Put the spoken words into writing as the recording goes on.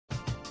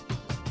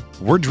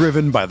We're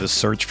driven by the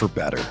search for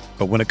better.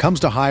 But when it comes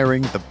to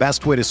hiring, the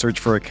best way to search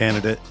for a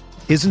candidate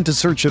isn't to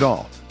search at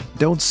all.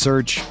 Don't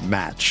search,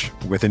 match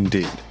with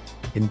Indeed.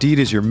 Indeed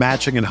is your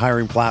matching and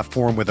hiring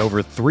platform with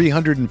over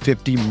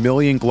 350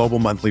 million global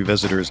monthly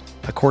visitors,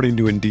 according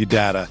to Indeed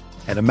data,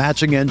 and a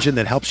matching engine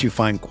that helps you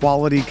find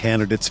quality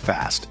candidates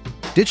fast.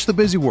 Ditch the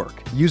busy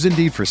work. Use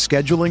Indeed for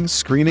scheduling,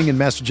 screening, and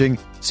messaging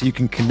so you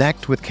can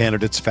connect with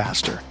candidates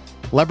faster.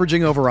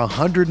 Leveraging over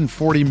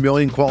 140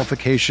 million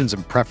qualifications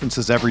and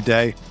preferences every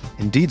day,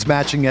 Indeed's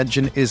matching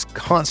engine is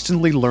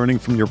constantly learning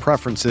from your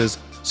preferences,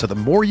 so the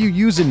more you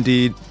use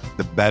Indeed,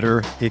 the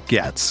better it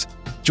gets.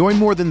 Join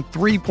more than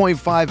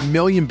 3.5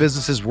 million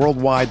businesses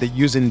worldwide that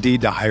use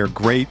Indeed to hire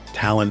great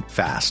talent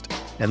fast.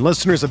 And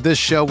listeners of this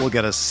show will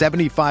get a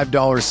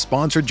 $75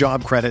 sponsored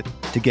job credit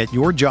to get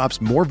your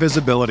jobs more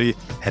visibility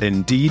at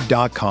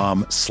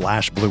Indeed.com/Blue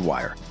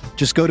Wire.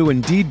 Just go to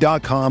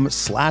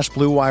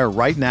Indeed.com/Blue Wire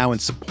right now and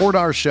support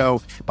our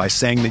show by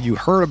saying that you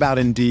heard about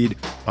Indeed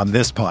on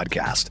this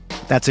podcast.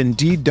 That's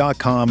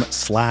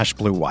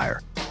Indeed.com/Blue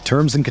Wire.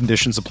 Terms and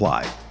conditions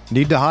apply.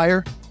 Need to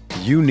hire?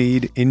 You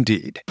need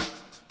Indeed.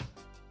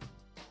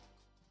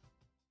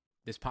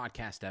 This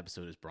podcast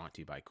episode is brought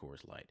to you by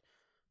Coors Light.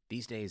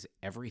 These days,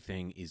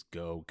 everything is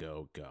go,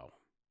 go, go.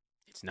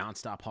 It's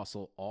nonstop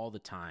hustle all the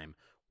time.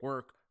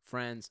 Work,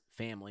 friends,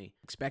 family,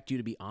 expect you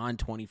to be on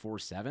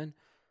 24/7.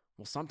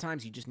 Well,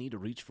 sometimes you just need to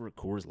reach for a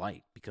Coors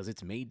Light because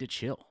it's made to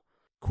chill.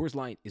 Coors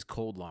Light is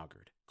cold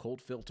lagered,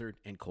 cold filtered,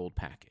 and cold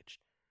packaged.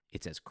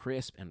 It's as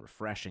crisp and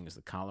refreshing as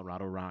the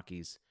Colorado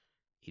Rockies.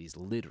 It is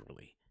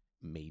literally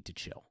made to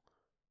chill.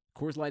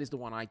 Coors Light is the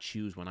one I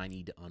choose when I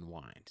need to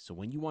unwind. So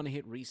when you want to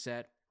hit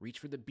reset, reach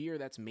for the beer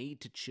that's made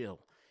to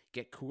chill.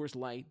 Get Coors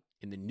Light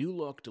in the new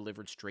look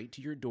delivered straight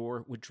to your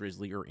door with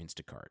Drizzly or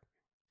Instacart.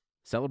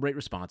 Celebrate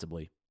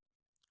responsibly.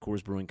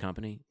 Coors Brewing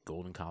Company,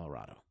 Golden,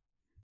 Colorado.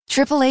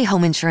 AAA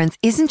Home Insurance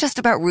isn't just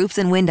about roofs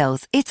and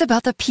windows. It's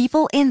about the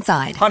people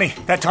inside. Honey,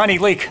 that tiny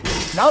leak.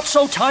 Not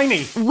so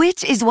tiny.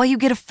 Which is why you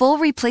get a full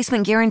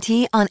replacement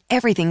guarantee on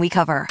everything we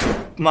cover.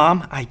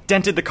 Mom, I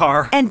dented the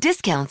car. And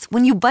discounts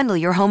when you bundle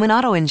your home and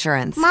auto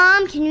insurance.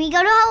 Mom, can we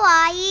go to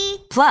Hawaii?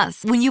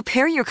 Plus, when you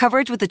pair your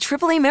coverage with a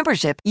AAA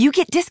membership, you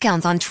get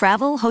discounts on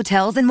travel,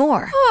 hotels, and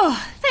more.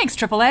 Oh, thanks,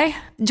 AAA.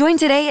 Join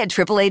today at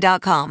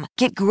AAA.com.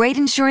 Get great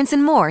insurance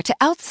and more to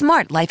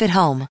outsmart life at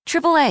home.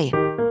 AAA.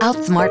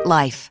 Outsmart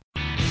life.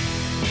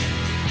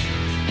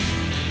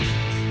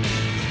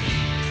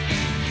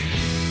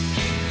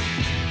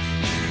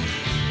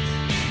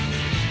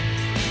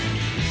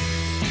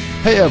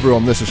 Hey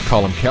everyone, this is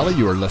Colin Kelly.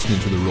 You are listening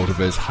to the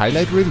RotoViz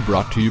Highlight Reel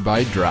brought to you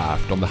by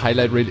Draft. On the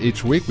Highlight Reel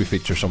each week, we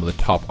feature some of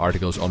the top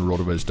articles on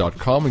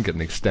RotoViz.com and get an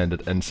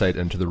extended insight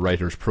into the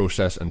writer's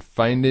process and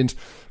findings.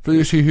 For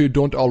those of you who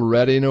don't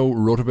already know,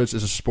 RotoViz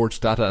is a sports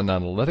data and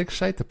analytics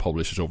site that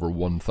publishes over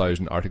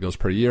 1,000 articles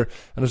per year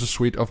and has a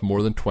suite of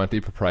more than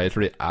 20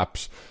 proprietary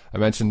apps. I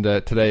mentioned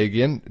today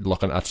again,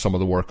 looking at some of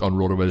the work on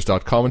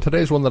RotoViz.com, and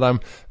today's one that I'm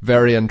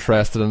very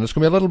interested in. It's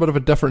going to be a little bit of a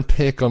different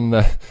take on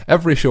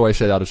every show I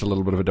say that it's a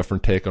little bit of a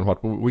different take on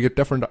what we get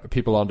different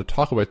people on to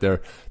talk about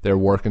their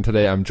work, and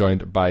today I'm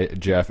joined by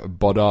Jeff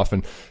Budoff,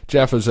 and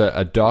Jeff is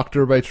a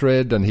doctor by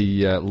trade, and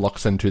he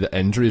looks into the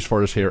injuries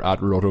for us here at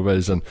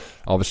RotoViz, and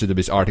obviously there'll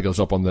be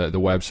articles up on the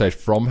website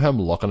from him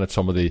looking at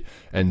some of the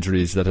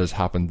injuries that has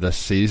happened this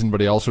season,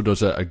 but he also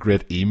does a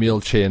great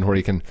email chain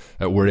where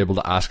we're able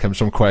to ask him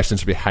some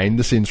questions behind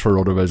the scenes for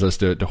RotoViz as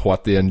to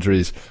what the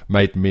injuries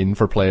might mean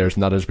for players,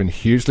 and that has been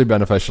hugely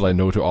beneficial, I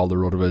know, to all the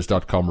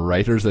RotoViz.com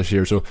writers this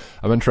year. So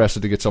I'm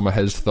interested to get some of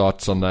his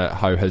thoughts on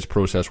how his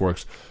process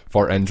works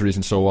for injuries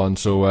and so on.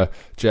 So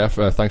Jeff,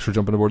 thanks for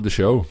jumping aboard the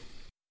show.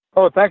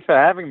 Oh, thanks for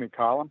having me,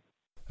 Colin.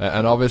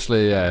 And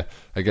obviously, I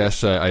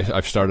guess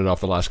I've started off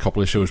the last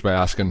couple of shows by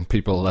asking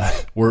people,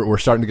 we're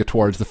starting to get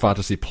towards the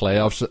fantasy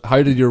playoffs.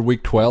 How did your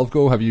week 12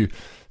 go? Have you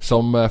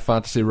some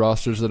fantasy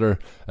rosters that are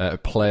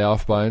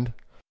playoff bound?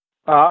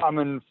 I'm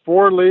in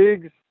 4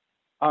 leagues.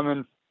 I'm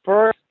in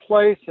first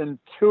place in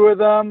 2 of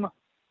them.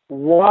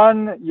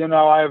 One,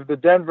 I have the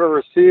Denver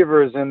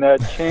receivers, and that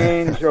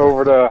change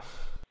over to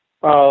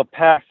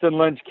Paxton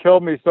Lynch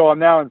killed me, so I'm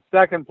now in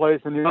second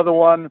place. And the other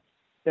one,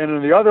 and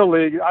in the other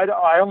league,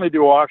 I only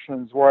do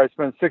auctions where I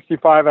spend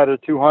 65 out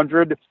of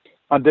 200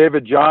 on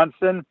David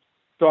Johnson.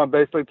 So I'm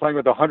basically playing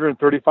with a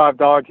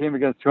 $135 team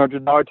against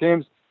 $200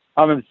 teams.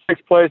 I'm in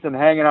 6th place and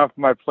hanging out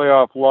for my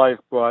playoff life,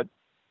 but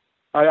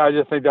I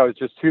just think that was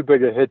just too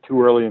big a hit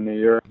too early in the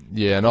year.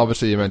 Yeah, and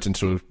obviously you mentioned,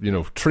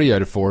 3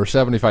 out of 4,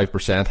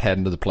 75%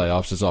 heading to the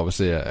playoffs is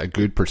obviously a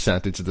good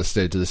percentage at this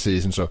stage of the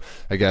season. So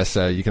I guess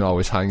you can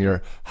always hang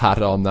your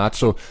hat on that.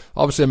 So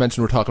obviously I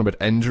mentioned we're talking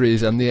about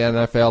injuries in the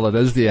NFL. It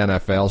is the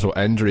NFL, so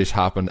injuries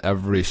happen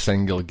every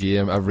single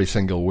game, every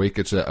single week.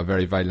 It's a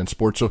very violent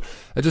sport. So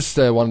I just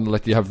wanted to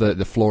let you have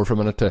the floor for a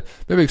minute to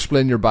maybe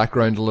explain your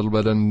background a little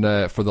bit,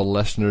 and for the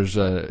listeners,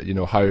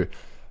 how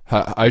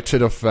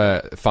outside of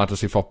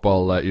fantasy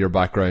football, your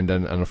background,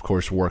 and of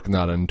course working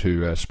that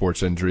into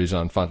sports injuries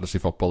and fantasy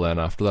football then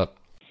after that.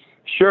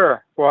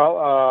 Sure. Well,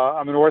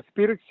 I'm an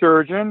orthopedic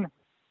surgeon.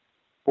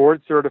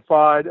 board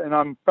certified, and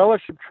I'm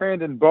fellowship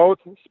trained in both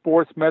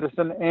sports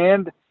medicine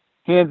and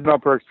hands and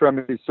upper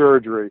extremity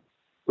surgery,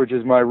 which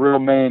is my real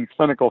main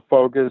clinical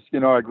focus.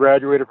 I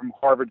graduated from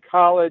Harvard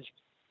College,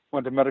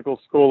 went to medical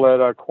school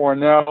at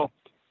Cornell,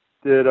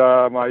 did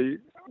my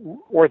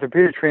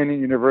orthopedic training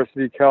at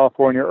University of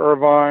California,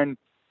 Irvine,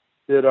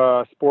 did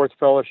a sports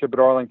fellowship at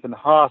Arlington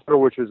Hospital,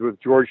 which is with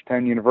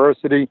Georgetown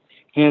University,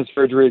 hand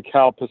surgery at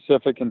Cal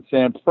Pacific in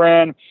San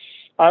Fran.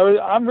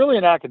 I'm really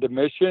an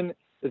academician.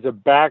 As a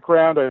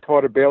background, I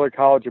taught at Baylor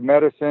College of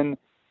Medicine,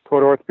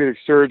 taught orthopedic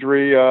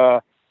surgery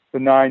for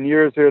 9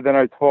 years there. Then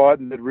I taught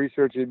and did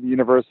research at the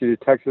University of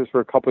Texas for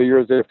a couple of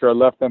years after I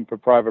left them for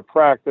private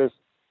practice.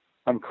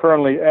 I'm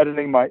currently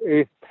editing my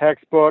 8th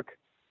textbook.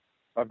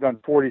 I've done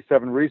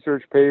 47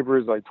 research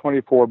papers, like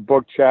 24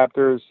 book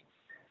chapters.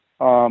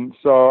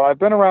 So I've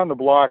been around the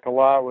block a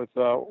lot with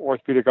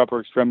orthopedic upper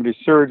extremity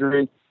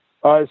surgery.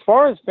 As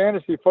far as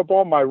fantasy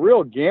football, my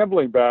real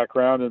gambling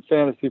background in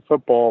fantasy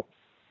football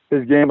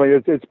is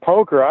gambling. It's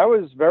poker. I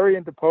was very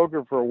into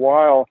poker for a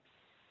while,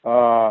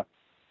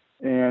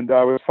 and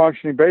I was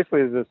functioning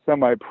basically as a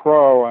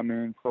semi-pro,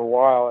 for a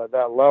while at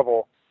that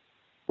level,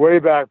 way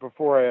back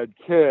before I had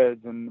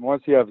kids. And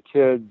once you have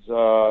kids,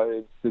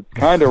 it's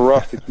kind of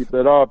rough to keep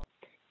it up.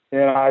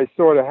 And I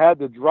sort of had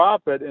to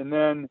drop it, and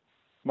then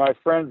my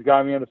friends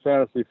got me into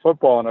fantasy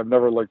football, and I've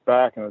never looked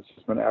back, and it's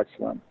just been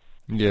excellent.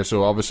 Yeah,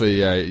 so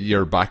obviously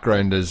your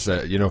background is,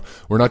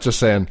 we're not just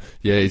saying,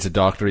 he's a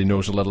doctor, he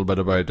knows a little bit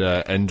about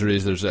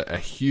injuries. There's a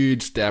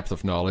huge depth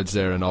of knowledge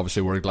there, and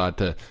obviously we're glad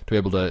to be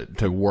able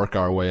to work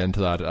our way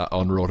into that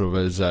on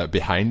RotoViz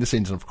behind the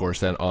scenes, and of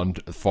course then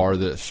for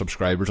the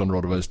subscribers on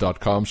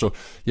RotoViz.com. So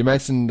you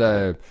mentioned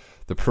the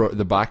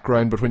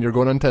background, but when you're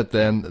going into it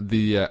then,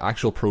 the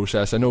actual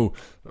process, I know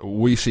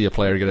we see a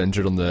player get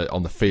injured on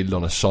the field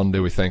on a Sunday,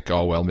 we think,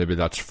 oh well, maybe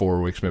that's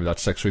 4 weeks, maybe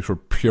that's 6 weeks. We're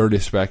purely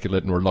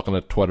speculating, we're looking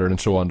at Twitter and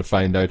so on to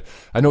find out.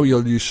 I know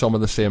you'll use some of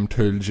the same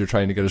tools, you're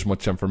trying to get as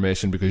much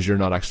information because you're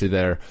not actually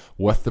there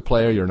with the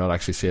player, you're not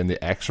actually seeing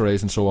the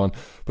x-rays and so on,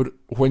 but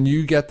when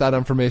you get that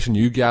information,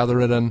 you gather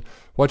it in,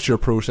 what's your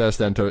process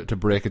then to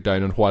break it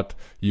down and what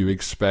you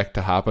expect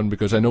to happen?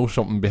 Because I know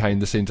something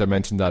behind the scenes, I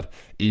mentioned that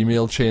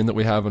email chain that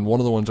we have, and one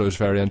of the ones I was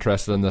very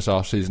interested in this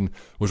off-season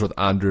was with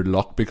Andrew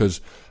Luck, because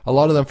a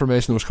lot of the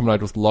information that was coming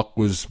out with Luck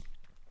was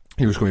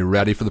he was going to be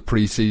ready for the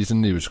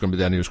preseason. He was going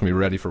to be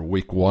ready for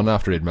week 1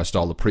 after he'd missed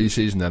all the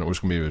preseason. Then he was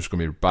going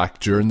to be back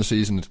during the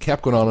season. It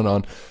kept going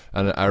on,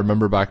 and I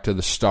remember back to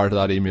the start of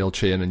that email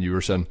chain, and you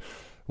were saying,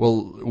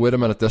 well, wait a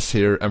minute, this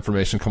here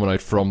information coming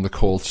out from the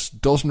Colts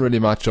doesn't really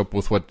match up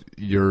with what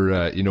your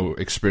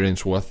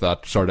experience with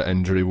that sort of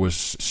injury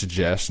was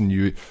suggesting.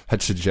 You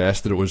had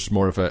suggested it was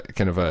more of a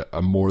kind of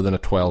a more than a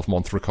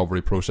 12-month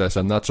recovery process,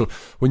 and that. So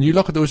when you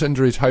look at those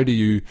injuries, how do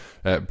you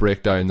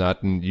break down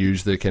that and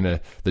use the kind of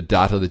the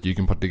data that you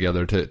can put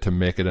together to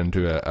make it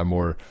into a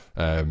more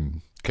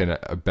kind of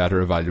a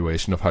better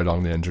evaluation of how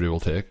long the injury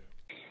will take?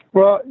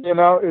 Well,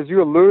 as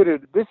you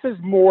alluded, this is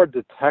more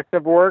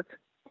detective work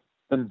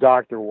than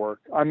doctor work.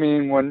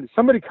 When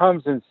somebody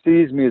comes and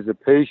sees me as a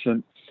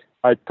patient,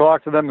 I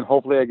talk to them and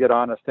hopefully I get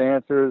honest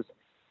answers.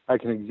 I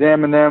can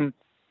examine them.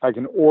 I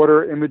can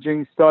order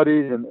imaging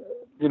studies and,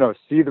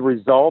 see the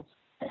results.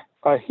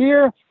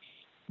 Here,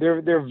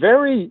 they're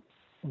very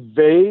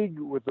vague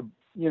with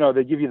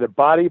they give you the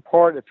body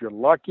part if you're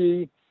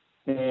lucky,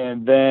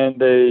 and then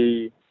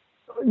they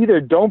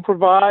either don't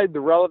provide the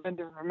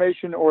relevant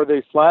information or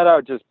they flat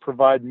out just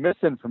provide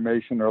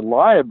misinformation or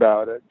lie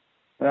about it.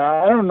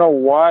 I don't know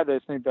why they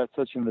think that's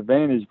such an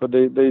advantage, but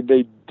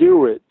they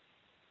do it.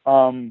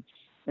 And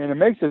it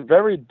makes it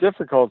very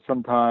difficult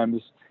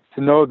sometimes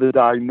to know the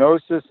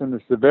diagnosis and the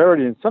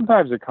severity. And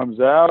sometimes it comes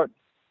out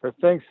or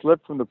things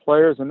slip from the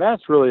players, and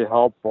that's really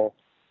helpful.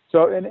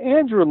 So in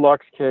Andrew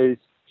Luck's case,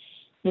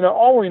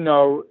 all we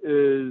know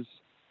is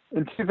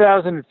in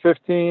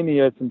 2015, he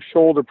had some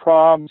shoulder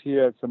problems. He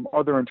had some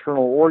other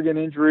internal organ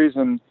injuries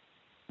and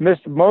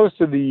missed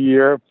most of the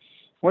year.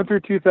 Went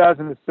through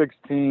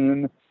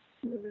 2016.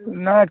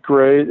 Not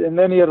great. And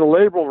then he had a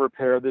labral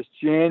repair this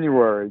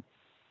January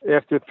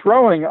after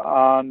throwing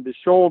on the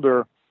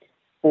shoulder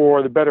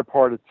for the better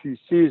part of 2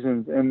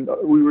 seasons. And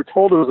we were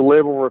told it was a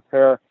labral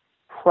repair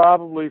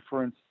probably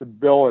for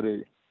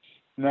instability.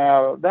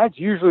 Now, that's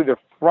usually the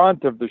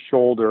front of the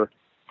shoulder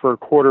for a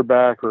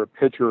quarterback or a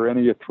pitcher or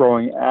any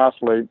throwing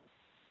athlete.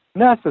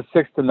 And that's a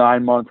 6 to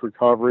 9 month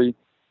recovery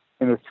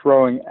in a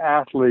throwing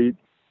athlete.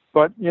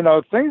 But,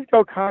 things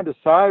go kind of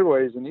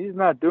sideways, and he's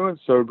not doing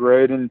so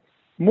great. And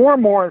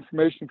more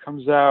information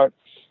comes out.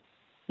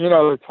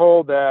 They're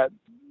told that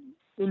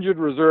injured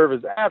reserve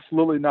is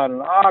absolutely not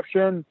an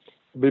option.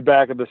 He'll be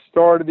back at the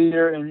start of the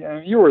year,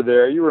 and you were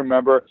there, you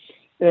remember.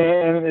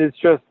 And it's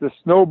just the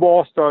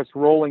snowball starts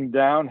rolling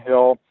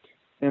downhill,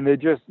 and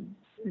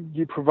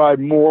you provide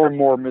more and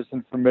more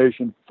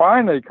misinformation.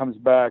 Finally, it comes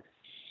back.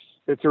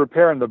 It's a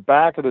repair in the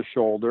back of the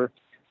shoulder,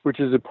 which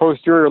is a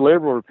posterior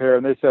labral repair,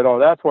 and they said, oh,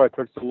 that's why it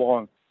took so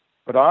long.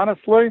 But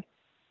honestly,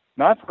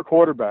 not for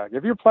quarterback.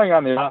 If you're playing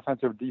on the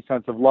offensive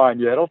defensive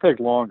line, it'll take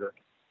longer.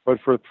 But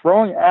for a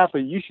throwing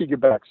athlete, you should get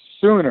back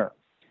sooner.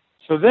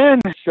 So then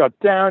shut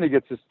down. He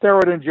gets a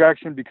steroid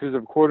injection because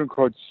of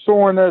quote-unquote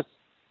soreness.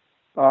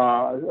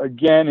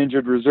 Again,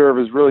 injured reserve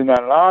is really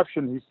not an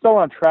option. He's still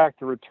on track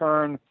to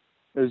return.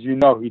 As you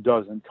know, he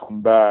doesn't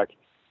come back.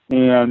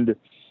 And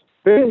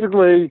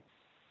basically,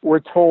 we're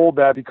told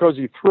that because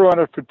he threw on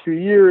it for 2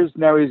 years,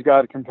 now he's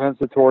got a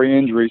compensatory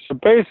injury. So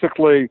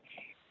basically,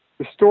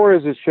 the story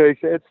as it shakes,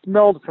 it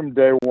smelled from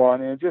day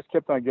one, and it just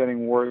kept on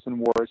getting worse and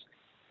worse.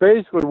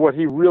 Basically, what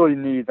he really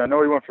needs, I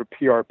know he went for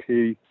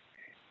PRP,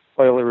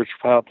 platelet-rich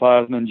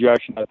plasma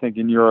injection, I think,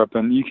 in Europe.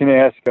 And you can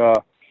ask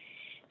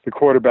the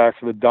quarterback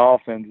for the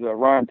Dolphins,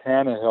 Ryan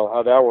Tannehill,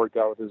 how that worked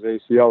out with his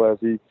ACL as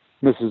he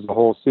misses the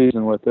whole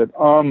season with it.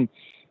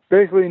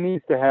 Basically, he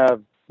needs to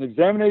have an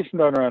examination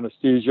done under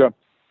anesthesia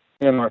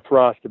and an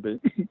arthroscopy.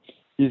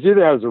 He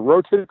either has a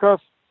rotator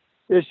cuff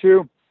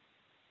issue,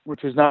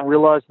 which was not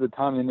realized at the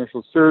time of the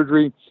initial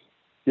surgery.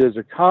 He has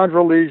a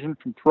chondral lesion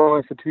from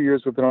throwing for 2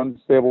 years with an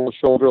unstable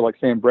shoulder, like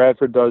Sam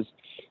Bradford does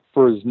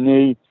for his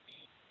knee,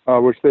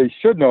 which they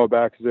should know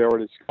about because they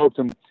already scoped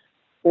him.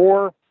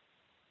 Or,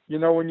 you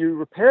know, when you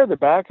repair the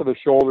back of the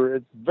shoulder,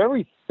 it's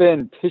very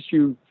thin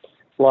tissue,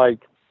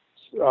 like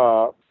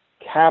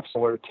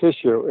capsule or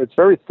tissue. It's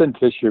very thin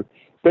tissue.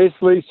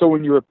 Basically, so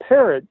when you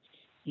repair it,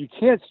 you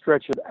can't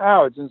stretch it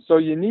out. And so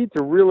you need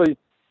to really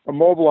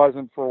immobilize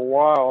them for a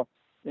while.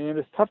 And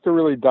it's tough to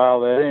really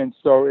dial that in.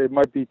 So it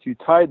might be too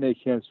tight and they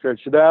can't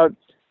stretch it out.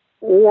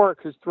 Or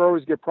because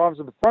throwers get problems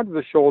with the front of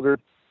the shoulder,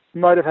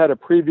 you might have had a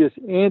previous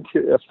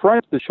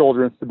front of the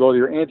shoulder instability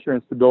or anterior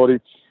instability,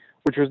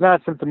 which was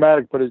not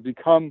symptomatic but has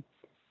become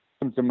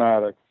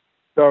symptomatic.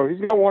 So he's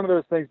got one of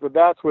those things, but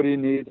that's what he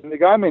needs. And the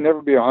guy may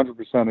never be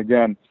 100%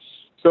 again.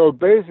 So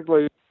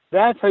basically,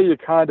 that's how you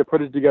kind of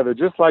put it together.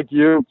 Just like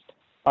you,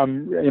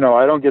 you know,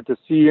 I don't get to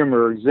see him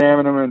or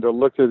examine him and to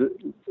look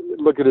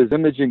at his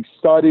imaging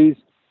studies.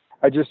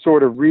 I just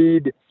sort of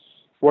read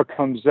what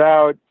comes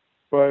out.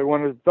 But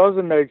when it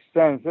doesn't make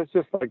sense, it's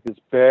just like this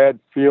bad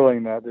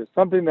feeling that there's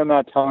something they're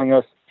not telling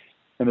us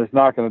and it's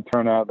not going to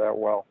turn out that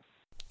well.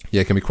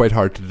 Yeah, it can be quite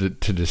hard to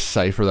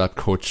decipher that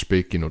coach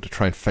speak, you know, to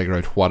try and figure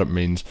out what it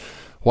means,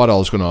 what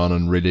all's going on,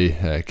 and really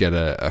get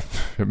a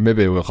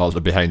maybe we'll call it a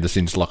behind the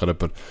scenes look at it,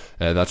 but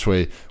that's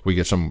why we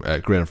get some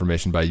great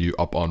information by you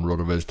up on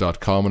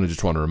RotoViz.com. And I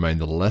just want to remind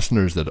the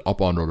listeners that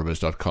up on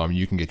RotoViz.com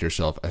you can get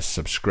yourself a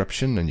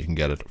subscription, and you can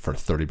get it for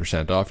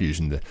 30% off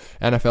using the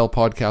NFL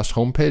podcast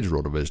homepage,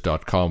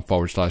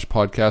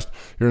 RotoViz.com/podcast.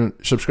 Your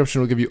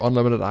subscription will give you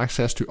unlimited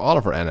access to all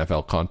of our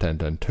NFL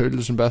content and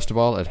tools, and best of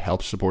all, it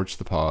helps support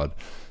the pod.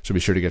 So be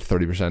sure to get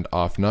 30%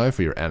 off now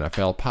for your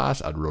NFL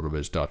pass at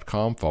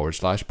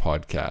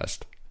rotoviz.com/podcast.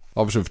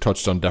 Obviously, we've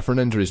touched on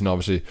different injuries, and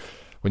obviously,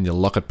 when you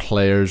look at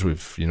players,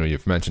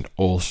 you've mentioned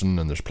Olsen,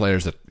 and there's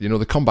players that, you know,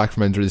 they come back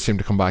from injury, they seem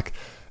to come back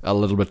a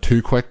little bit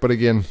too quick. But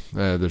again,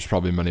 there's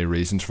probably many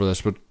reasons for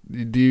this. But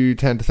do you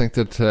tend to think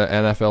that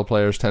NFL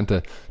players tend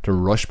to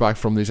rush back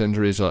from these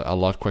injuries a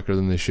lot quicker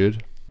than they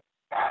should?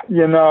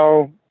 You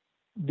know,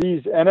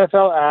 these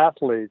NFL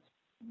athletes,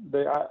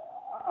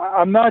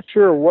 I'm not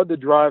sure what the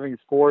driving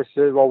force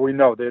is. Well, we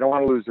know they don't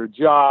want to lose their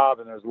job,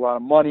 and there's a lot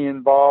of money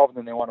involved,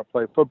 and they want to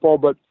play football,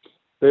 but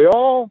they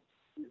all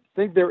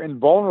think they're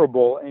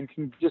invulnerable and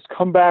can just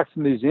come back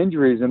from these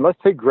injuries. And let's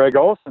take Greg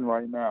Olsen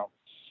right now.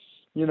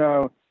 You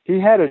know, he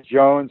had a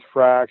Jones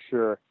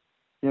fracture.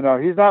 You know,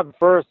 he's not the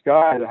first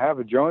guy to have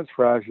a Jones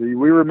fracture.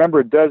 We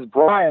remember Des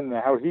Bryant,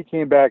 how he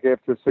came back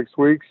after 6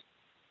 weeks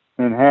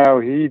and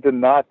how he did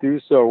not do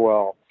so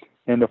well.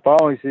 And the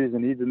following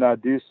season, he did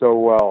not do so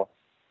well.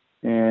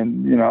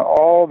 And, you know,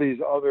 all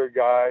these other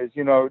guys,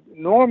 you know,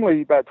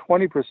 normally about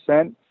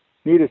 20%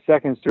 need a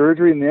second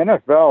surgery. In the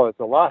NFL, it's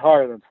a lot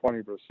higher than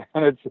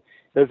 20%.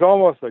 It's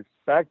almost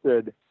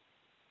expected.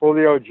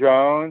 Julio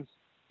Jones.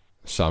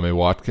 Sammy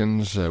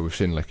Watkins. We've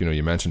seen, like, you know,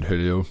 you mentioned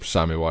Julio,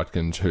 Sammy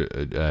Watkins,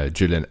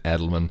 Julian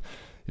Edelman,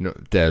 you know,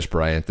 Des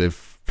Bryant.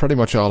 They've pretty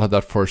much all had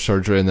that first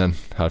surgery and then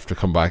have to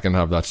come back and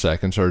have that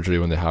second surgery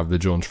when they have the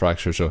Jones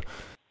fracture. So,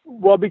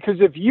 well, because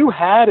if you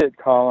had it,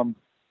 Colin,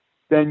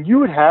 then you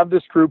would have the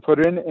screw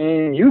put in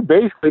and you'd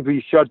basically be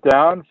shut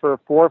down for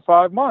 4 or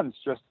 5 months,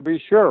 just to be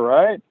sure,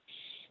 right?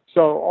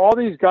 So all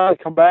these guys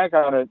come back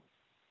on it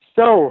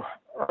so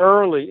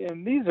early,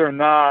 and these are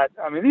not,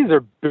 I mean, these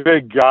are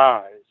big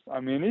guys.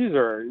 I mean, these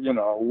are, you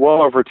know,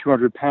 well over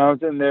 200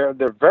 pounds, and they're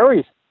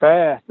very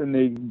fast, and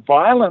they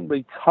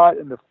violently cut,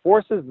 and the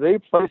forces they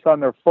place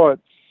on their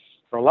foot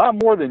are a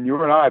lot more than you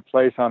and I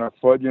place on our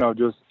foot, you know,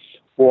 just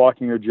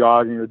walking or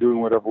jogging or doing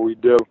whatever we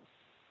do.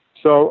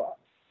 So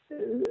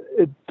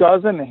it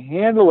doesn't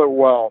handle it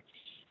well.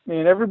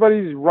 And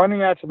everybody's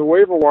running out to the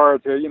waiver wire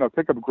to, you know,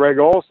 pick up Greg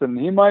Olsen.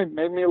 He might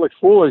make me look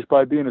foolish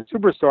by being a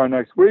superstar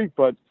next week,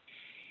 but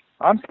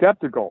I'm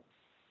skeptical,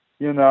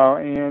 you know,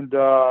 and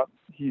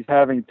he's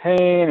having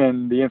pain,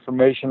 and the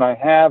information I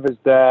have is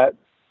that,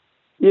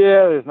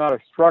 yeah, there's not a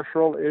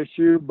structural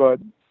issue, but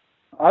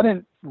I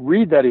didn't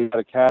read that he had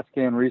a CAT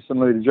scan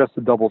recently just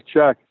to double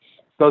check.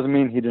 Doesn't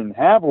mean he didn't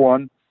have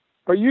one,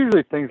 but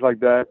usually things like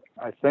that,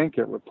 I think,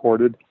 get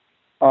reported.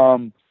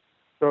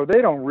 So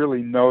they don't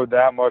really know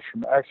that much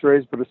from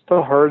x-rays, but it's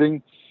still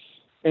hurting.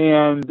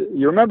 And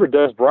you remember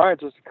Des Bryant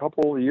just a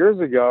couple of years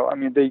ago. I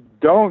mean, they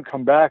don't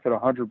come back at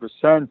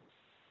 100%.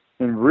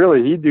 And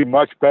really, he'd do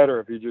much better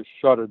if he just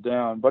shut it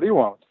down. But he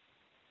won't,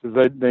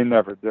 because they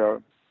never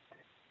do.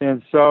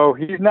 And so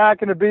he's not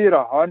going to be at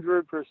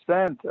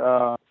 100%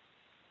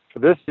 for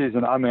this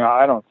season. I mean,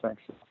 I don't think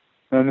so.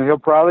 And he'll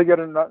probably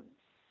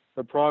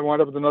he'll probably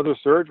wind up with another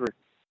surgery.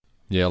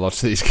 Yeah,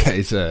 lots of these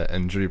guys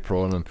injury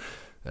prone, and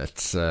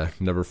it's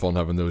never fun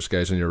having those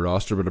guys on your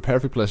roster, but a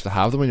perfect place to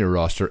have them on your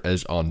roster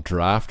is on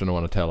draft. And I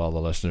want to tell all the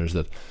listeners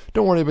that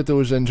don't worry about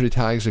those injury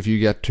tags if you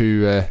get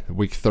to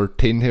week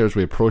 13 here as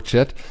we approach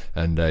it,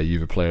 and you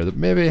have a player that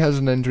maybe has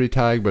an injury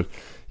tag, but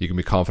you can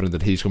be confident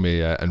that he's going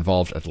to be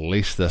involved at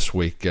least this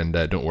week, and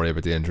don't worry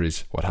about the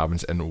injuries, what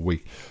happens in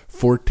week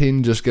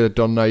 14. Just get it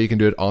done now. You can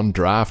do it on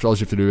draft. All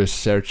you have to do is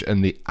search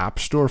in the App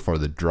Store for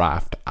the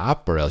Draft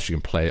app, or else you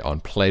can play on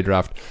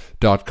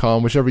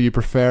playdraft.com, whichever you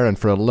prefer. And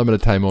for a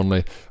limited time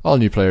only, all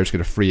new players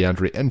get a free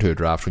entry into a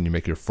draft when you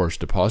make your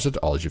first deposit.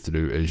 All you have to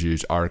do is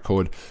use our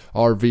code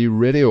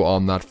RVRadio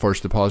on that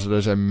first deposit.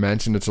 As I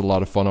mentioned, it's a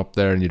lot of fun up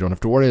there, and you don't have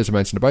to worry, as I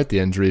mentioned, about the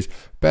injuries.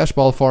 Best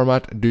ball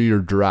format, do your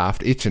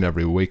draft each and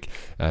every week,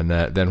 and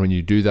then when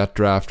you do that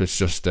draft, it's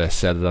just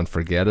set it and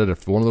forget it.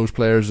 If one of those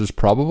players is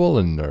probable,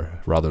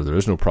 or rather there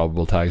is no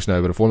probable tags now,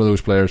 but if one of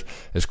those players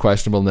is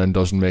questionable and then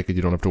doesn't make it,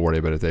 you don't have to worry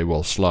about it. They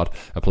will slot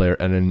a player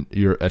in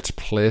its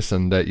place,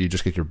 and you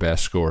just get your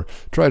best score.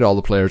 Try out all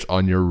the players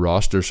on your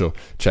roster, so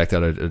check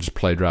that out. It's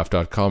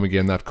playdraft.com.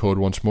 Again, that code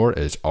once more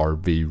is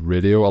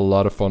RVRadio. A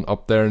lot of fun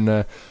up there,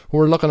 and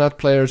we're looking at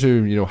players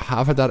who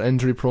have had that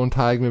injury prone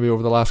tag maybe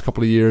over the last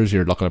couple of years.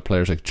 You're looking at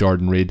players like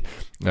Jordan Reed.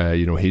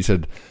 He's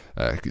had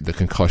the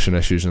concussion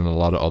issues and a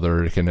lot of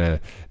other kind of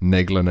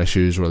niggling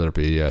issues, whether it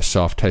be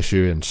soft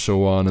tissue and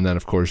so on. And then,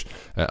 of course,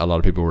 a lot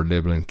of people were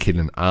labelling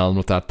Keenan Allen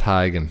with that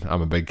tag, and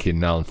I'm a big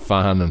Keenan Allen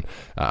fan, and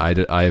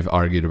I've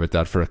argued about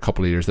that for a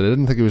couple of years, that I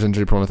didn't think he was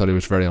injury prone. I thought he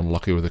was very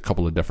unlucky with a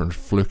couple of different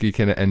fluky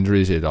kind of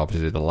injuries. He had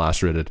obviously the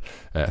lacerated,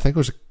 I think it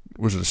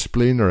was it a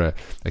spleen or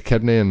a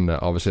kidney, and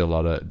obviously a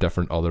lot of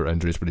different other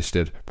injuries, but he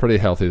stayed pretty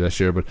healthy this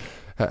year. But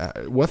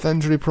with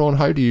injury prone,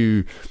 how do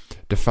you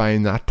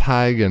define that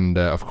tag? And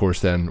of course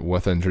then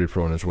with injury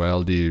prone as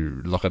well, do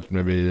you look at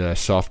maybe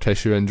soft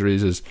tissue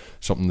injuries as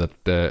something that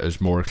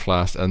is more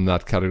classed in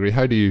that category?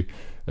 How do you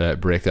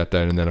break that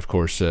down? And then of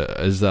course,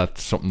 is that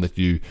something that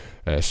you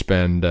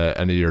spend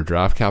any of your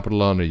draft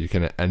capital on, or you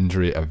kind of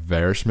injury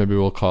averse, maybe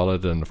we'll call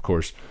it? And of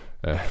course,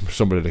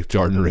 somebody like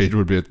Jordan Reed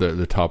would be at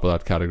the top of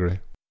that category.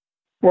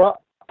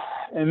 Well,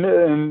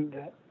 and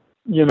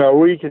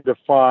we could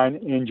define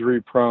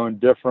injury prone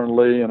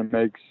differently, and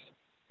it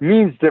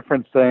means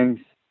different things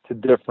to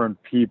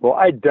different people.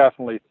 I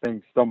definitely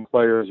think some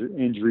players are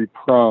injury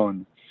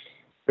prone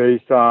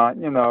based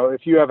on,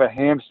 if you have a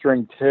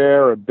hamstring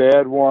tear, a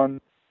bad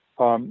one,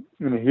 it's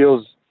going to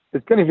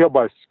heal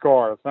by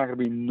scar. It's not going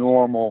to be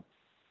normal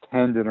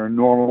tendon or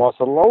normal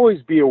muscle. It'll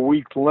always be a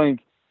weak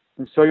link,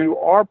 and so you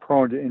are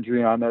prone to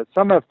injury on that.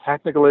 Some have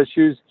technical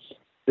issues.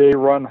 They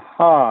run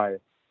high.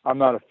 I'm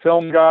not a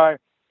film guy.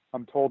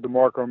 I'm told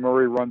DeMarco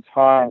Murray runs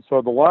high, and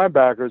so the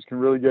linebackers can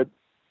really get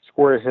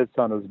square hits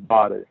on his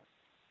body.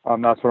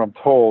 That's what I'm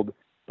told.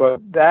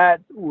 But that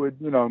would,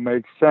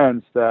 make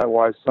sense that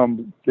why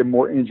some get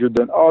more injured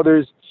than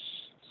others.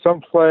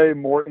 Some play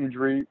more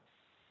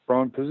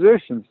injury-prone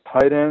positions.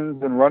 Tight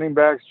ends and running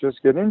backs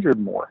just get injured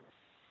more.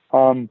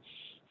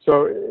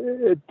 So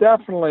it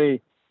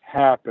definitely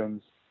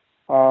happens.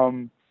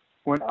 When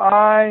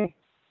I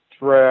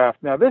draft,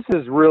 now this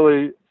is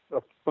really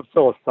a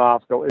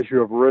philosophical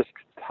issue of risk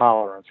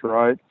tolerance,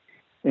 right?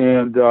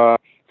 And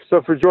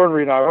so for Jordan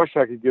Reed, I wish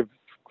I could give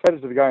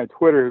credit to the guy on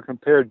Twitter who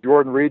compared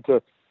Jordan Reed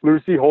to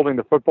Lucy holding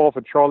the football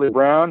for Charlie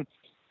Brown.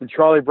 And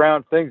Charlie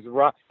Brown thinks,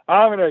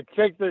 I'm going to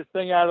kick this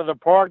thing out of the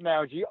park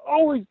now. She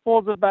always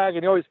pulls it back,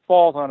 and he always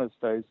falls on his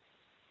face.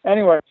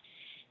 Anyway,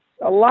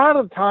 a lot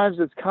of times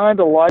it's kind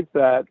of like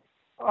that.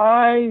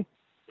 I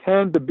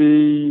tend to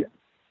be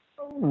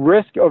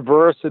risk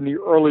averse in the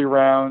early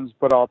rounds,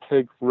 but I'll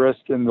take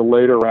risk in the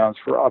later rounds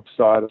for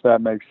upside, if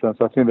that makes sense.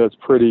 I think that's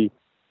pretty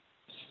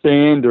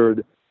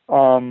standard.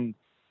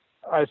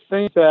 I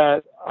think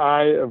that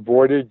I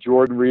avoided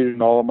Jordan Reed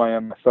in all of my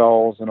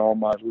MFLs and all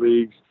my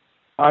leagues.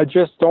 I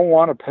just don't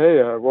want to pay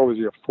a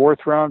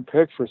fourth-round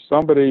pick for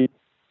somebody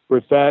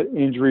with that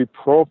injury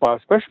profile,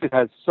 especially if he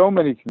has so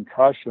many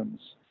concussions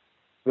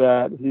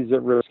that he's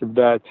at risk of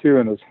that too,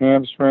 and his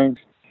hamstrings.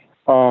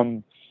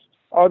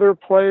 Other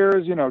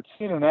players,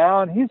 Keenan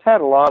Allen, he's had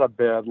a lot of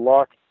bad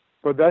luck,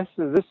 but this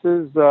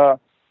is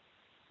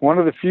one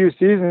of the few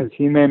seasons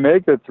he may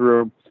make it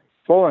through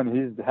full, and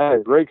he's had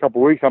a great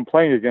couple of weeks. I'm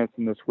playing against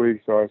him this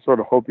week, so I sort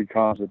of hope he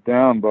calms it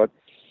down. But,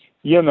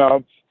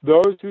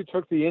 those who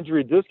took the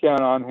injury discount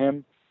on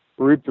him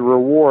reap the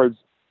rewards,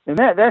 and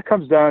that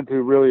comes down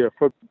to really a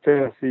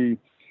fantasy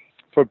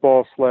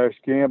football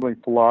 / gambling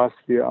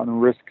philosophy on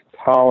risk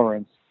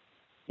tolerance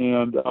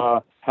and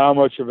how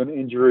much of an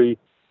injury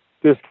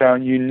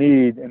discount you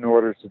need in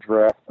order to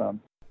draft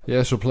them.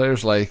 Yeah, so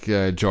players like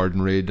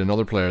Jordan Reed,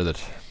 another player that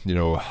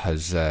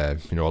has a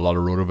lot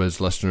of RotoViz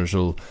listeners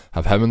will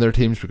have him in their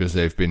teams because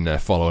they've been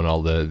following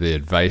all the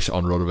advice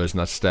on RotoViz, and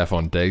that's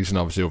Stephon Diggs. And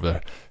obviously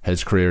over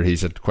his career,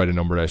 he's had quite a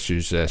number of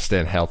issues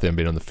staying healthy and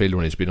being on the field.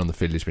 When he's been on the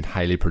field, he's been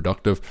highly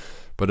productive.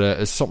 But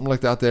is something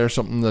like that there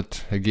something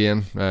that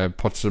again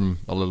puts him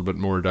a little bit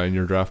more down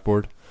your draft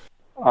board?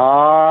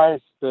 I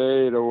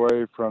stayed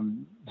away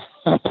from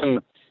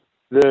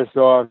this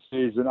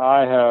offseason.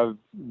 I have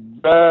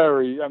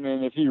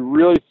if he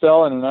really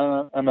fell in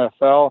an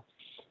MFL,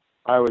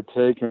 I would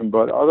take him.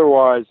 But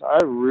otherwise, I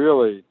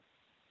really,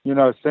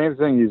 same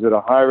thing. He's at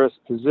a high-risk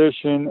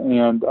position,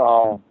 and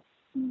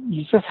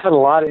he's just had a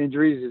lot of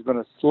injuries. He's been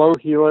a slow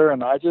healer,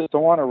 and I just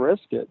don't want to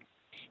risk it.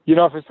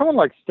 For someone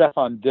like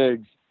Stephon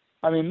Diggs,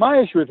 my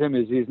issue with him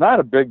is he's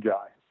not a big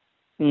guy.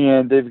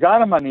 And they've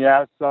got him on the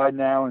outside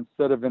now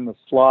instead of in the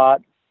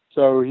slot,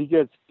 so he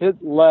gets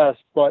hit less.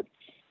 But,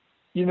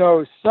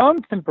 some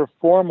can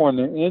perform when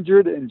they're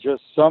injured and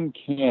just some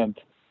can't.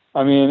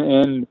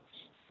 And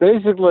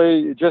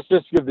basically, just to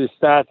give the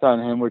stats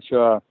on him, which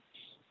I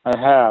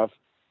have,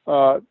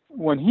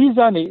 when he's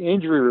on the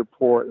injury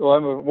report,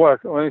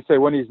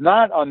 when he's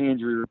not on the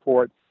injury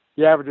report,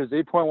 he averages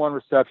 8.1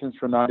 receptions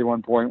for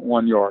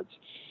 91.1 yards.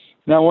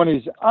 Now, when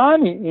he's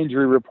on the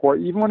injury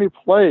report, even when he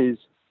plays,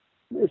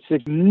 it's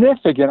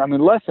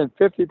significant. Less than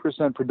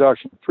 50%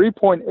 production,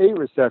 3.8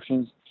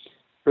 receptions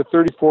for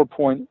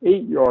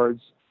 34.8 yards.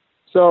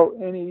 So,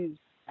 and he's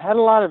had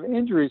a lot of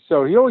injuries,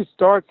 so he always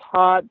starts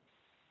hot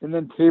and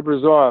then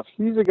tapers off.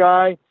 He's a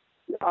guy,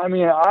 I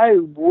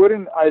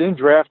didn't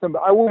draft him, but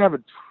I wouldn't have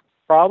a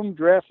problem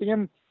drafting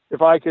him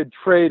if I could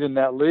trade in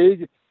that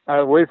league.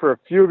 I'd wait for a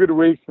few good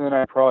weeks and then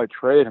I'd probably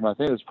trade him. I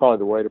think that's probably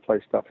the way to play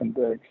Stephon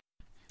Diggs.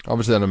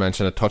 Obviously, then I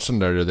mentioned a touch on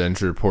there, the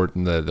injury report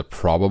and the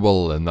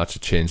probable, and that's a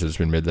change that's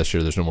been made this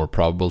year. There's no more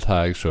probable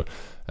tags, so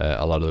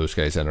a lot of those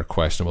guys then are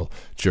questionable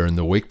during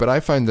the week. But I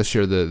find this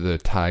year the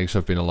tags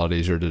have been a lot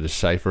easier to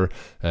decipher.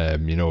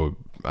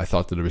 I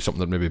thought that it would be something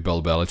that maybe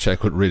Bill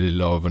Belichick would really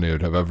love, and he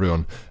would have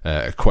everyone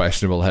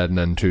questionable heading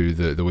into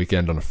the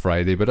weekend on a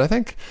Friday. But I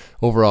think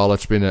overall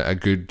it's been a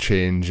good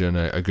change and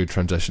a good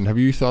transition. Have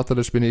you thought that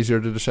it's been easier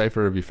to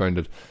decipher? Have you found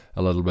it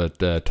a little bit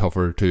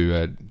tougher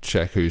to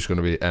check who's going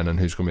to be in and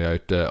who's going to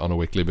be out on a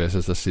weekly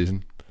basis this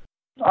season?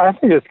 I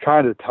think it's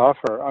kind of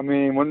tougher.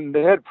 When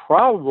they had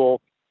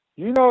probable,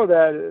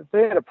 that if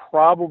they had a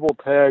probable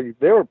tag,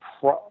 they were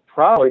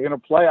probably going to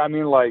play.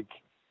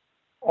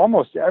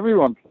 Almost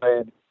everyone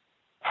played.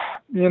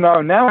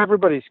 Now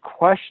everybody's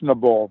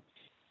questionable,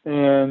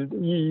 and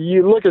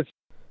you look at.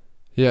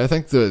 Yeah, I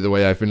think the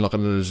way I've been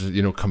looking at it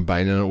is,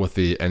 combining it with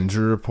the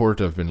injury report.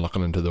 I've been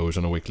looking into those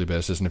on a weekly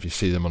basis, and if you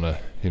see them on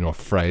a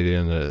Friday,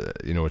 and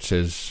it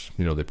says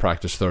they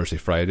practice Thursday,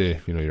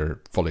 Friday,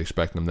 you're fully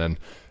expecting them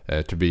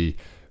then to be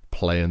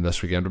playing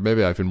this weekend. But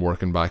maybe I've been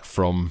working back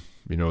from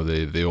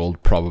the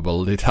old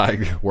probability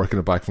tag, working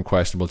it back from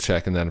questionable,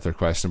 checking then if they're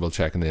questionable,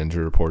 checking the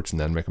injury reports, and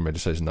then making my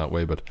decision that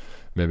way. But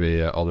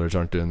maybe others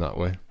aren't doing that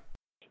way.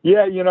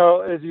 Yeah,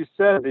 as you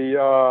said,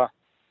 the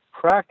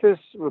practice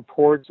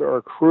reports are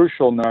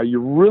crucial now.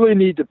 You really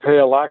need to pay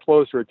a lot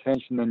closer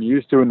attention than you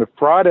used to, and the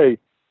Friday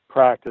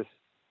practice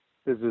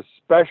is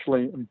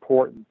especially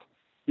important.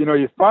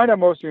 You find out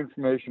most of your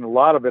information, a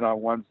lot of it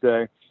on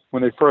Wednesday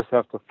when they first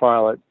have to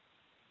file it.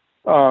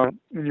 And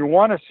you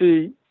want to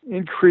see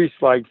increase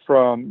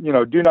from,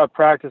 do not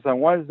practice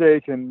on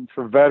Wednesday can,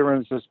 for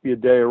veterans, just be a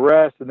day of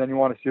rest, and then you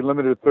want to see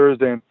limited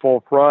Thursday and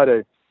full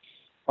Friday.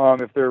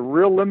 If they're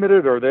real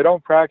limited or they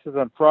don't practice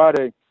on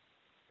Friday,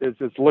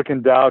 it's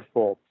looking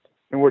doubtful.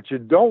 And what you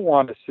don't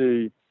want to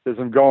see is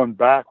them going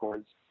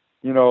backwards.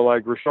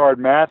 Like Rashard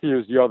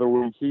Matthews the other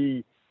week,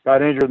 he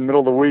got injured in the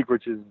middle of the week,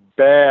 which is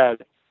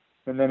bad.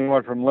 And then he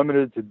went from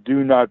limited to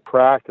do not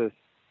practice.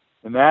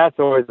 And that's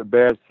always a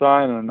bad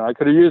sign. And I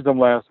could have used him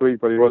last week,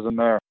 but he wasn't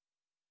there.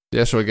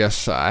 Yeah, so I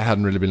guess I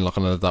hadn't really been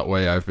looking at it that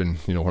way. I've been,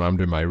 when I'm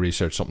doing my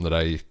research, something that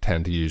I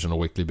tend to use on a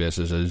weekly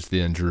basis is the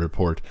injury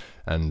report.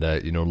 And,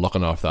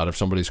 looking off that, if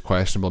somebody's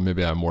questionable,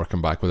 maybe I'm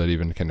working back with it,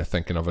 even kind of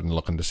thinking of it and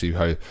looking to see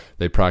how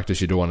they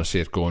practice. You don't want to see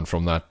it going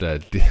from that,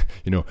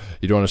 you don't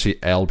want to see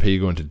LP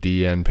going to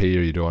DNP,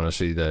 or you don't want to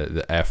see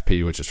the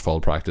FP, which is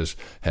full practice,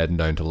 heading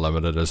down to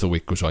limited as the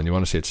week goes on. You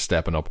want to see it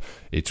stepping up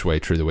each way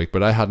through the week.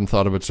 But I hadn't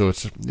thought of it, so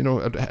it's,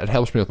 it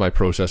helps me with my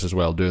process as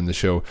well, doing the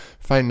show,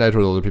 finding out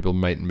what other people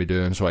mightn't be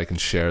doing, so I can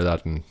share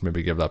that and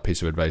maybe give that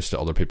piece of advice to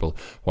other people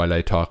while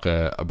I talk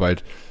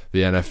about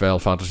the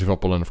NFL, fantasy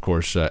football, and of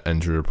course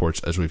injury reports,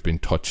 as we've been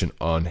touching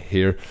on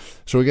here.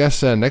 So I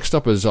guess next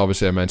up is,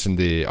 obviously I mentioned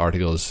the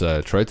articles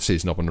throughout the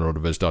season up on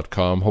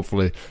RotoViz.com.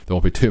 Hopefully there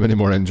won't be too many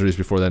more injuries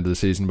before the end of the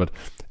season, but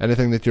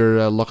anything that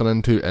you're looking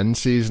into in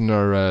season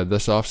or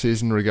this off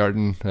season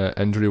regarding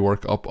injury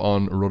work up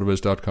on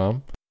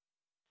RotoViz.com?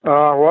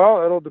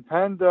 Well, it'll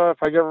depend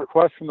if I get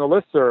requests from the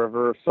listserv,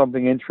 or if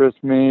something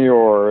interests me,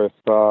 or if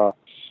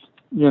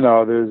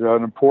there's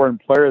an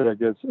important player that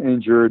gets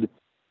injured.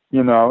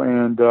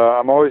 And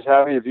I'm always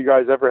happy if you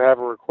guys ever have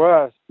a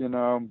request,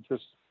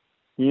 just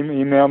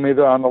email me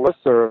on the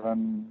listserv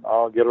and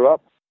I'll get it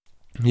up.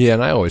 Yeah,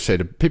 and I always say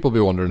to people be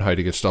wondering how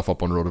to get stuff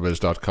up on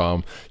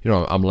RotoViz.com.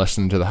 I'm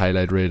listening to the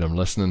highlight reel, I'm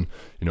listening,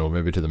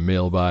 maybe to the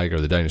mailbag or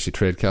the Dynasty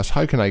Tradecast.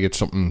 How can I get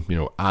something,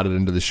 added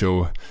into the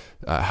show?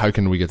 How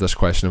can we get this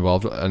question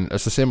involved? And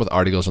it's the same with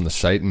articles on the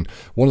site. And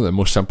one of the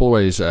most simple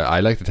ways I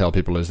like to tell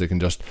people is they can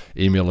just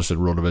email us at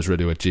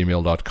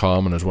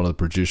rotovizradio@gmail.com. And as one of the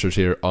producers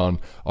here on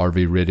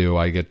RV Radio,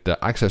 I get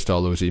access to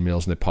all those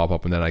emails and they pop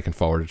up, and then I can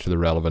forward it to the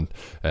relevant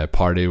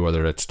party,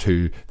 whether it's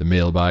to the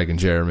mailbag and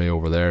Jeremy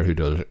over there, who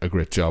does a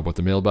great job with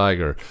the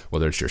mailbag, or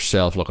whether it's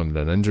yourself looking at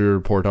an injury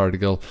report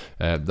article.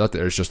 That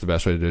is just the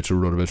best way to do it. So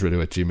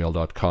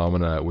rotovizradio@gmail.com,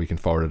 and we can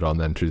forward it on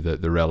then to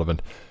the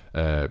relevant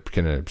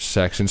kind of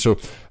section. So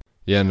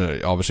yeah,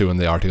 and obviously when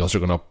the articles are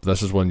going up,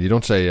 this is when you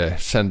don't say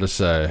send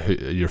us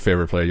your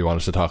favourite player you want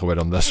us to talk about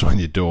on this one.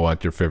 You don't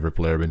want your favourite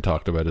player being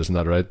talked about, isn't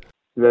that right?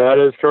 That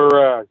is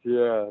correct,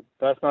 yeah.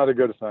 That's not a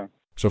good thing.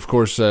 So of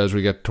course, as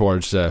we get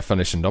towards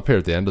finishing up here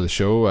at the end of the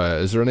show,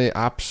 is there any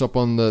apps up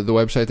on the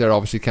website there?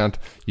 Obviously you can't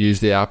use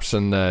the apps,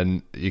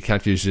 and you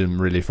can't use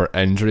them really for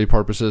injury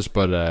purposes,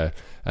 but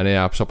any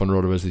apps up on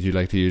RotoViz that you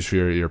like to use for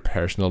your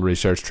personal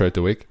research throughout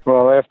the week?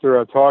 Well,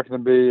 after talking to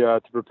me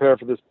to prepare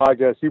for this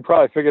podcast, you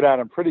probably figured out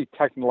I'm pretty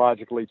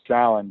technologically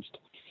challenged.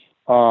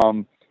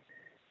 So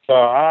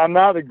I'm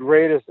not the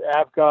greatest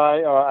app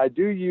guy. I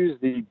do use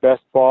the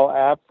Best Ball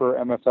app for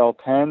MFL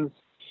 10s,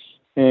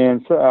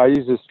 and so I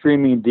use the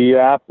Streaming D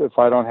app if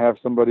I don't have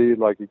somebody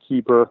like a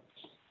keeper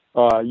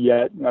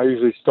yet. I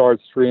usually start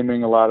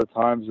streaming a lot of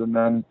times and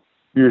then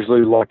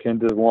usually luck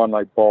into one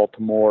like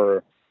Baltimore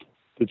or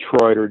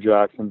Detroit or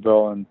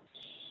Jacksonville, and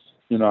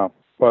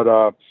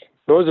but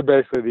those are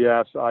basically the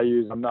apps I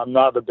use. I'm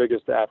not the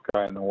biggest app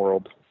guy in the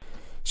world.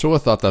 So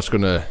with that, that's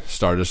going to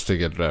start us to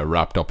get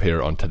wrapped up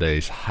here on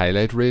today's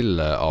highlight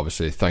reel.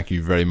 Obviously, thank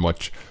you very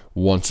much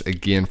once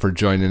again for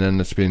joining in.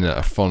 It's been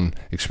a fun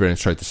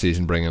experience throughout the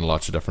season, bringing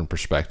lots of different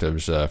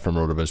perspectives from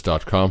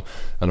RotoViz.com.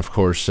 And of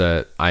course,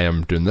 I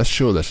am doing this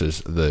show. This is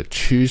the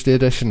Tuesday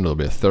edition. There'll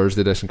be a Thursday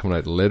edition coming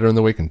out later in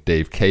the week, and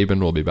Dave Cabin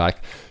will be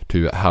back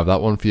to have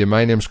that one for you.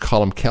 My name's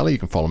Colm Kelly. You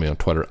can follow me on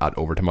Twitter at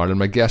 @OverToMarlin.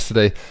 My guest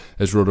today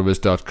is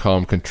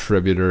RotoViz.com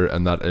contributor,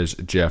 and that is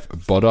Jeff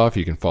Budoff.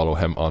 You can follow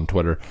him on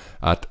Twitter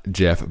at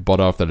Jeff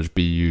Budoff. That is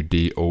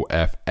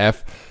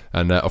Budoff.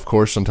 And of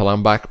course, until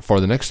I'm back for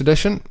the next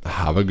edition,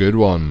 have a good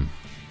one.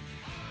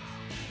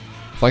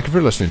 Thank you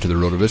for listening to the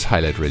RotoViz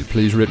Highlight Reel.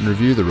 Please rate and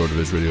review the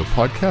RotoViz Radio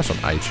podcast on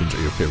iTunes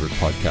or your favourite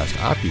podcast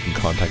app. You can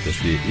contact us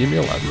via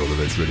email at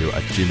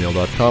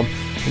rotovizradio@gmail.com,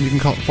 and you can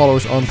follow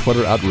us on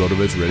Twitter at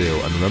RotoViz Radio.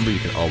 And remember, you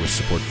can always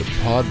support the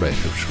pod by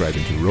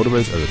subscribing to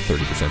RotoViz at a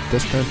 30%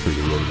 discount through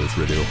the RotoViz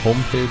Radio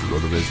homepage,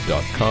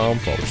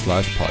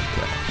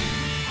 rotoviz.com/podcast.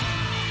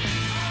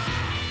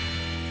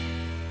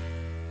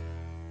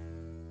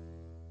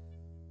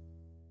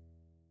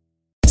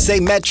 Say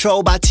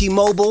Metro by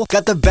T-Mobile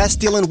got the best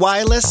deal in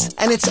wireless,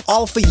 and it's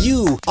all for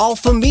you, all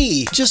for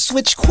me. Just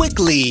switch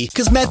quickly,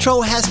 cause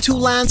Metro has 2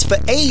 lines for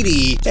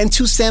 $80 and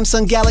 2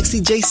 Samsung Galaxy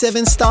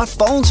J7 Star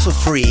phones for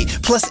free,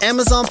 plus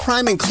Amazon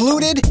Prime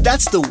included.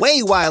 That's the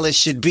way wireless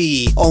should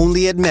be,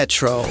 only at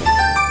Metro.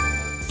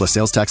 Plus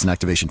sales tax and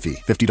activation fee.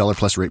 $50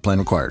 plus rate plan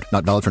required.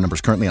 Not valid for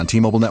numbers currently on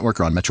T-Mobile network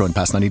or on Metro in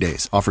past 90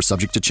 days. Offer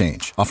subject to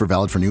change. Offer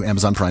valid for new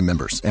Amazon Prime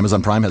members.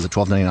 Amazon Prime has a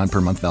 $12.99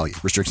 per month value.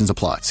 Restrictions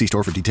apply. See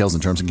store for details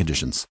and terms and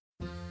conditions.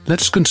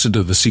 Let's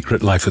consider the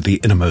secret life of the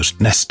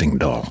innermost nesting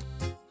doll.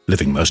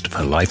 Living most of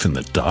her life in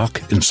the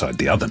dark, inside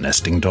the other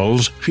nesting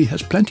dolls, she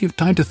has plenty of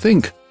time to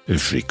think,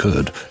 if she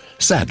could.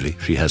 Sadly,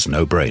 she has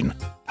no brain.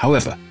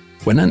 However,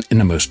 when an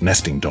innermost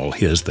nesting doll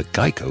hears that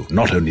Geico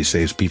not only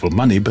saves people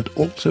money, but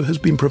also has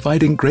been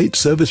providing great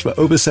service for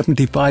over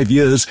 75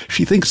 years,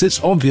 she thinks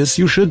it's obvious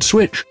you should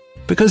switch.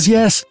 Because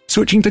yes,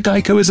 switching to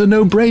Geico is a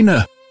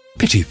no-brainer.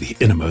 Pity the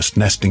innermost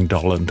nesting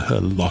doll and her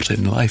lot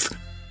in life.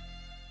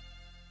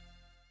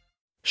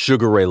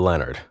 Sugar Ray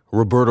Leonard,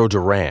 Roberto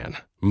Duran,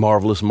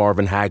 Marvelous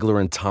Marvin Hagler,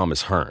 and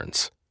Thomas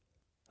Hearns.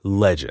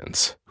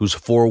 Legends, whose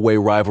 4-way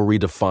rivalry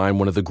defined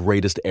one of the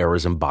greatest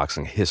eras in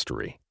boxing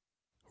history.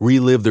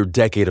 Relive their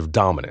decade of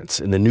dominance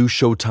in the new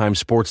Showtime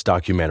sports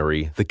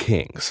documentary, The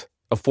Kings,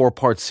 a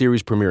 4-part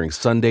series premiering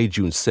Sunday,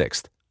 June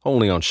 6th,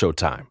 only on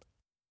Showtime.